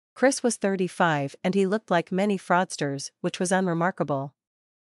Chris was 35 and he looked like many fraudsters, which was unremarkable.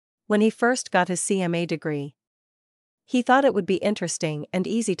 When he first got his CMA degree, he thought it would be interesting and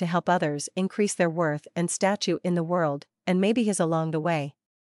easy to help others increase their worth and stature in the world, and maybe his along the way.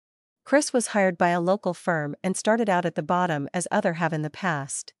 Chris was hired by a local firm and started out at the bottom as others have in the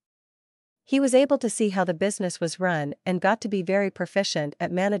past. He was able to see how the business was run and got to be very proficient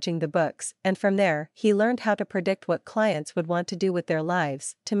at managing the books, and from there, he learned how to predict what clients would want to do with their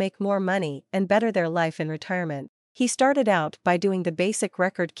lives to make more money and better their life in retirement. He started out by doing the basic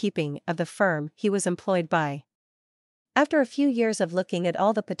record keeping of the firm he was employed by. After a few years of looking at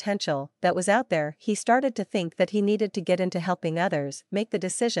all the potential that was out there, he started to think that he needed to get into helping others make the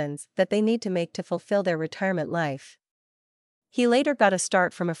decisions that they need to make to fulfill their retirement life. He later got a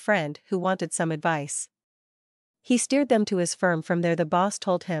start from a friend who wanted some advice. He steered them to his firm. From there, the boss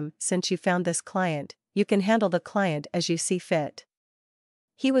told him, "Since you found this client, you can handle the client as you see fit."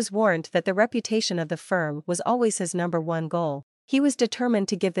 He was warned that the reputation of the firm was always his #1 goal. He was determined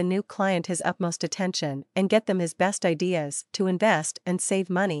to give the new client his utmost attention and get them his best ideas to invest and save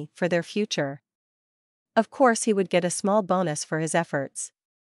money for their future. Of course, he would get a small bonus for his efforts.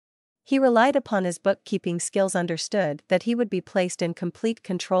 He relied upon his bookkeeping skills, understood that he would be placed in complete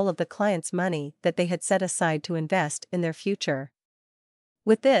control of the client's money that they had set aside to invest in their future.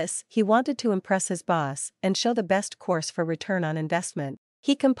 With this, he wanted to impress his boss and show the best course for return on investment.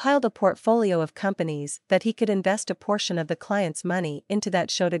 He compiled a portfolio of companies that he could invest a portion of the client's money into that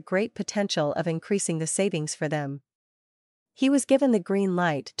showed a great potential of increasing the savings for them. He was given the green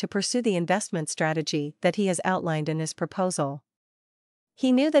light to pursue the investment strategy that he has outlined in his proposal.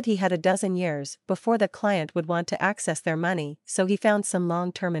 He knew that he had a dozen years before the client would want to access their money, so he found some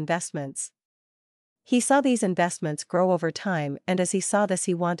long-term investments. He saw these investments grow over time, and as he saw this,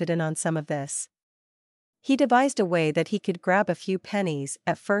 he wanted in on some of this. He devised a way that he could grab a few pennies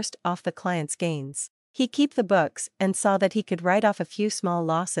at first off the client's gains. He kept the books and saw that he could write off a few small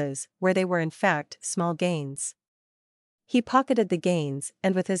losses where they were in fact small gains. He pocketed the gains,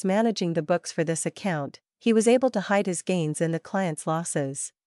 and with his managing the books for this account, he was able to hide his gains in the client's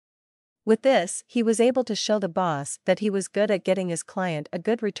losses. With this, he was able to show the boss that he was good at getting his client a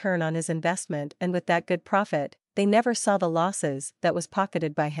good return on his investment, and with that good profit, they never saw the losses that was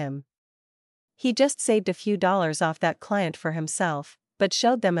pocketed by him. He just saved a few dollars off that client for himself, but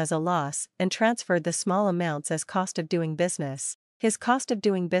showed them as a loss and transferred the small amounts as cost of doing business. His cost of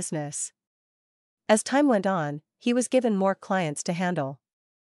doing business. As time went on, he was given more clients to handle.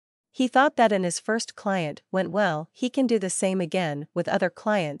 He thought that in his first client went well, he can do the same again with other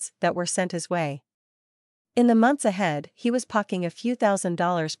clients that were sent his way. In the months ahead, he was pocketing a few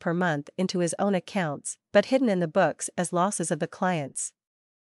 $1,000s per month into his own accounts, but hidden in the books as losses of the clients.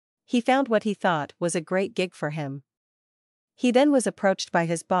 He found what he thought was a great gig for him. He then was approached by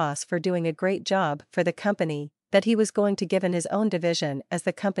his boss for doing a great job for the company that he was going to give in his own division as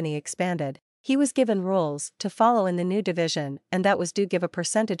the company expanded. He was given rules to follow in the new division, and that was to give a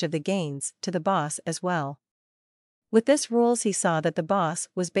percentage of the gains to the boss as well. With this rules, he saw that the boss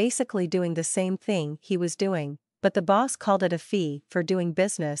was basically doing the same thing he was doing, but the boss called it a fee for doing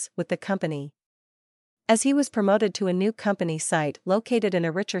business with the company. As he was promoted to a new company site located in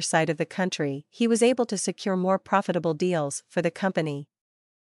a richer side of the country, he was able to secure more profitable deals for the company.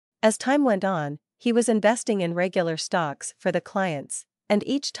 As time went on, he was investing in regular stocks for the clients, and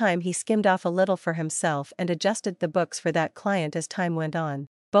each time he skimmed off a little for himself and adjusted the books for that client. As time went on,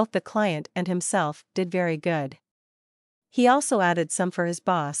 both the client and himself did very good. He also added some for his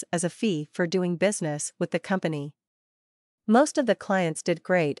boss as a fee for doing business with the company. Most of the clients did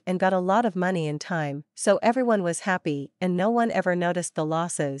great and got a lot of money in time, so everyone was happy and no one ever noticed the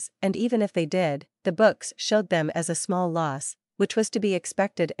losses, and even if they did, the books showed them as a small loss, which was to be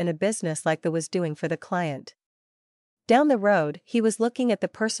expected in a business like that was doing for the client. Down the road, he was looking at the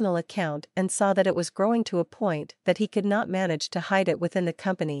personal account and saw that it was growing to a point that he could not manage to hide it within the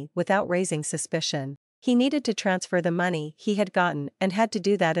company without raising suspicion. He needed to transfer the money he had gotten and had to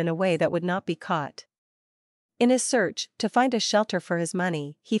do that in a way that would not be caught. In his search to find a shelter for his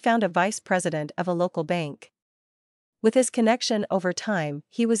money, he found a vice president of a local bank. With his connection over time,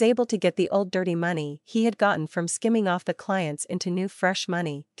 he was able to get the old dirty money he had gotten from skimming off the clients into new fresh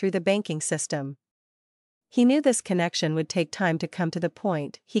money through the banking system. He knew this connection would take time to come to the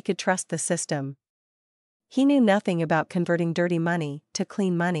point he could trust the system. He knew nothing about converting dirty money to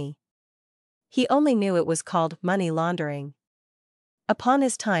clean money. He only knew it was called money laundering. Upon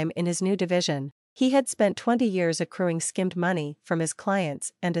his time in his new division, he had spent 20 years accruing skimmed money from his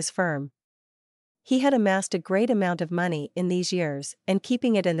clients and his firm. He had amassed a great amount of money in these years, and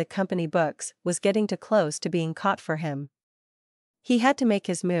keeping it in the company books was getting too close to being caught for him. He had to make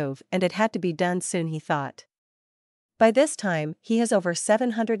his move, and it had to be done soon, he thought. By this time, he has over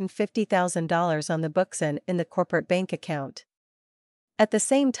 $750,000 on the books and in the corporate bank account. At the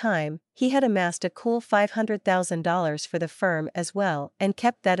same time, he had amassed a cool $500,000 for the firm as well and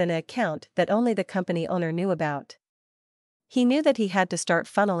kept that in an account that only the company owner knew about. He knew that he had to start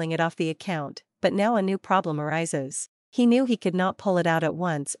funneling it off the account, but now a new problem arises. He knew he could not pull it out at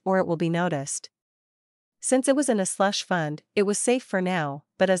once or it will be noticed. Since it was in a slush fund, it was safe for now,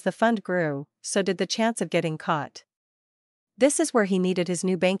 but as the fund grew, so did the chance of getting caught. This is where he needed his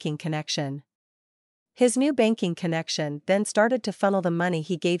new banking connection. His new banking connection then started to funnel the money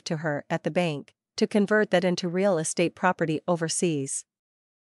he gave to her at the bank, to convert that into real estate property overseas.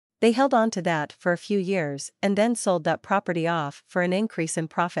 They held on to that for a few years and then sold that property off for an increase in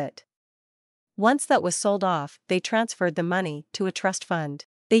profit. Once that was sold off, they transferred the money to a trust fund.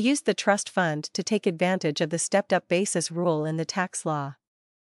 They used the trust fund to take advantage of the stepped-up basis rule in the tax law.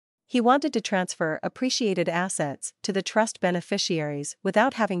 He wanted to transfer appreciated assets to the trust beneficiaries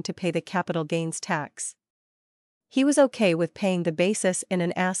without having to pay the capital gains tax. He was okay with paying the basis in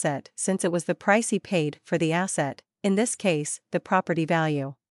an asset since it was the price he paid for the asset, in this case, the property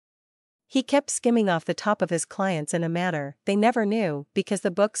value. He kept skimming off the top of his clients in a manner they never knew because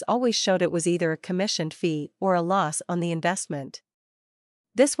the books always showed it was either a commissioned fee or a loss on the investment.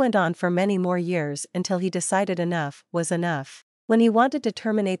 This went on for many more years until he decided enough was enough. When he wanted to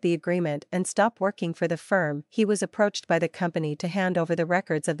terminate the agreement and stop working for the firm, he was approached by the company to hand over the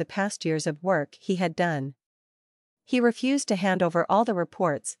records of the past years of work he had done. He refused to hand over all the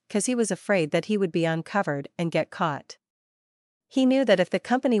reports because he was afraid that he would be uncovered and get caught. He knew that if the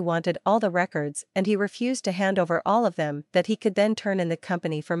company wanted all the records and he refused to hand over all of them, that he could then turn in the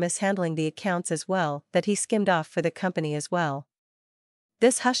company for mishandling the accounts as well, that he skimmed off for the company as well.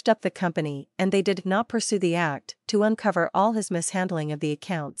 This hushed up the company, and they did not pursue the act to uncover all his mishandling of the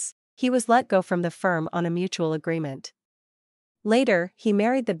accounts. He was let go from the firm on a mutual agreement. Later, he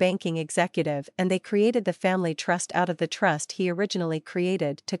married the banking executive and they created the family trust out of the trust he originally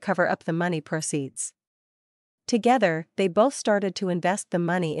created to cover up the money proceeds. Together, they both started to invest the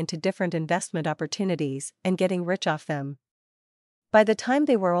money into different investment opportunities and getting rich off them. By the time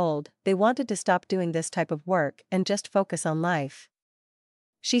they were old, they wanted to stop doing this type of work and just focus on life.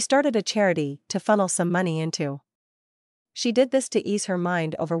 She started a charity to funnel some money into. She did this to ease her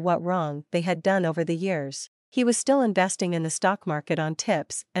mind over what wrong they had done over the years. He was still investing in the stock market on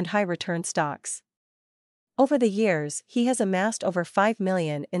tips and high-return stocks. Over the years, he has amassed over $5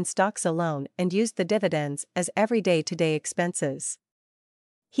 million in stocks alone and used the dividends as everyday-to-day expenses.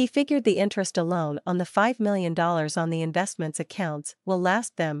 He figured the interest alone on the $5 million on the investments accounts will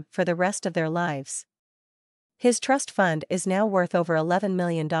last them for the rest of their lives. His trust fund is now worth over $11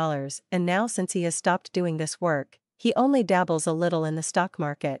 million, and now since he has stopped doing this work, he only dabbles a little in the stock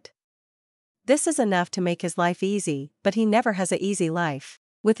market. This is enough to make his life easy, but he never has an easy life.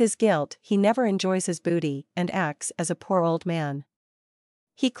 With his guilt, he never enjoys his booty and acts as a poor old man.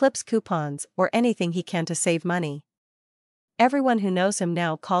 He clips coupons or anything he can to save money. Everyone who knows him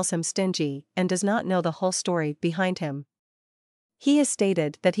now calls him stingy and does not know the whole story behind him. He has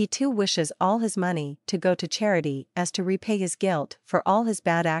stated that he too wishes all his money to go to charity as to repay his guilt for all his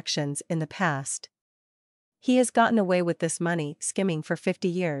bad actions in the past. He has gotten away with this money skimming for 50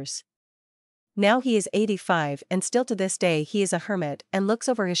 years. Now he is 85 and still to this day he is a hermit and looks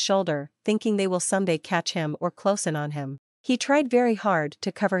over his shoulder, thinking they will someday catch him or close in on him. He tried very hard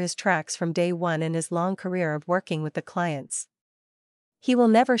to cover his tracks from day one in his long career of working with the clients. He will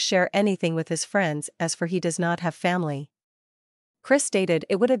never share anything with his friends as for he does not have family. Chris stated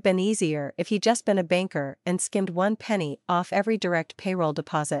it would have been easier if he'd just been a banker and skimmed 1 penny off every direct payroll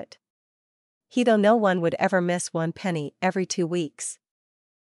deposit. Though no one would ever miss 1 penny every 2 weeks.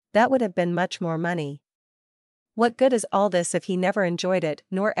 That would have been much more money. What good is all this if he never enjoyed it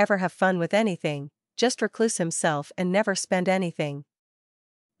nor ever have fun with anything, just recluse himself and never spend anything?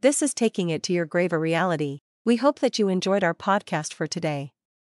 This is taking it to your grave a reality. We hope that you enjoyed our podcast for today.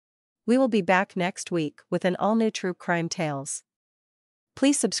 We will be back next week with an all-new true crime tales.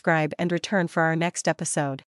 Please subscribe and return for our next episode.